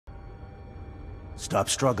Stop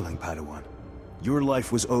struggling, Padawan. Your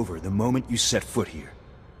life was over the moment you set foot here.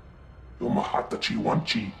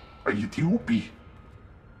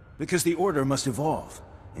 Because the Order must evolve,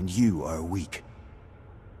 and you are weak.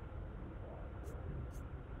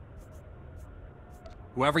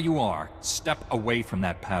 Whoever you are, step away from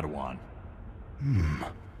that Padawan.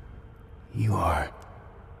 You are...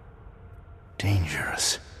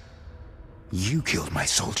 dangerous. You killed my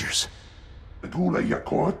soldiers.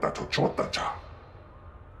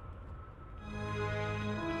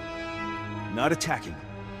 Not attacking,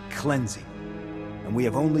 cleansing. And we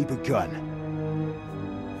have only begun.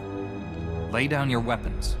 Lay down your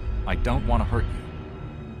weapons. I don't want to hurt you.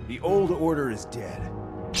 The old order is dead.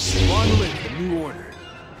 Long live the new order.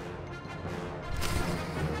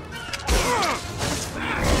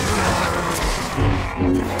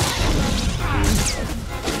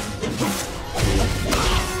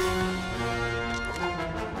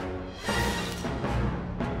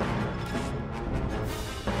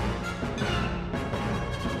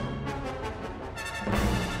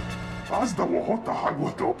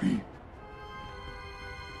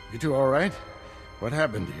 You two all right? What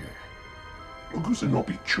happened here?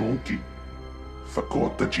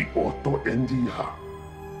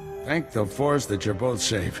 Thank the Force that you're both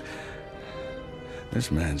safe.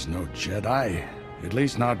 This man's no Jedi. At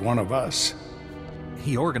least not one of us.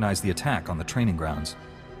 He organized the attack on the training grounds.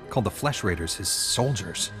 Called the Flesh Raiders his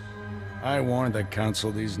soldiers. I warned the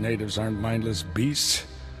Council these natives aren't mindless beasts.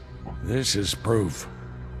 This is proof.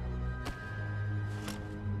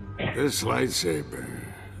 This lightsaber,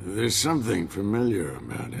 there's something familiar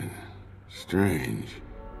about it. Strange.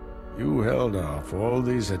 You held off all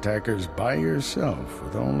these attackers by yourself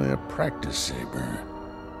with only a practice saber.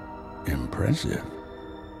 Impressive.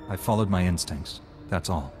 I followed my instincts, that's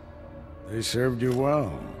all. They served you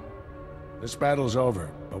well. This battle's over,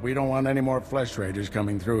 but we don't want any more Flesh Raiders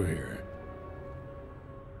coming through here.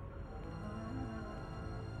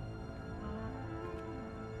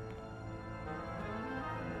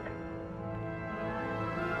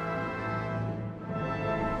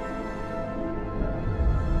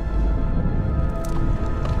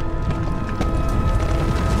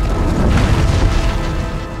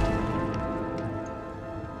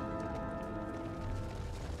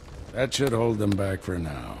 That should hold them back for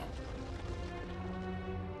now.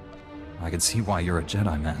 I can see why you're a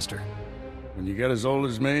Jedi Master. When you get as old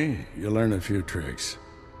as me, you learn a few tricks.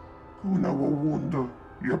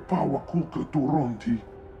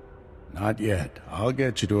 Not yet. I'll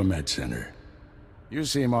get you to a med center. You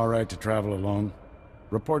seem all right to travel alone.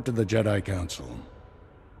 Report to the Jedi Council.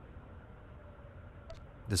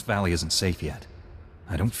 This valley isn't safe yet.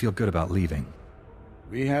 I don't feel good about leaving.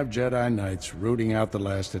 We have Jedi Knights rooting out the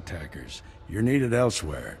last attackers. You're needed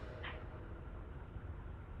elsewhere.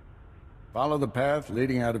 Follow the path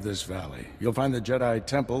leading out of this valley. You'll find the Jedi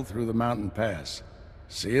Temple through the mountain pass.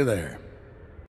 See you there.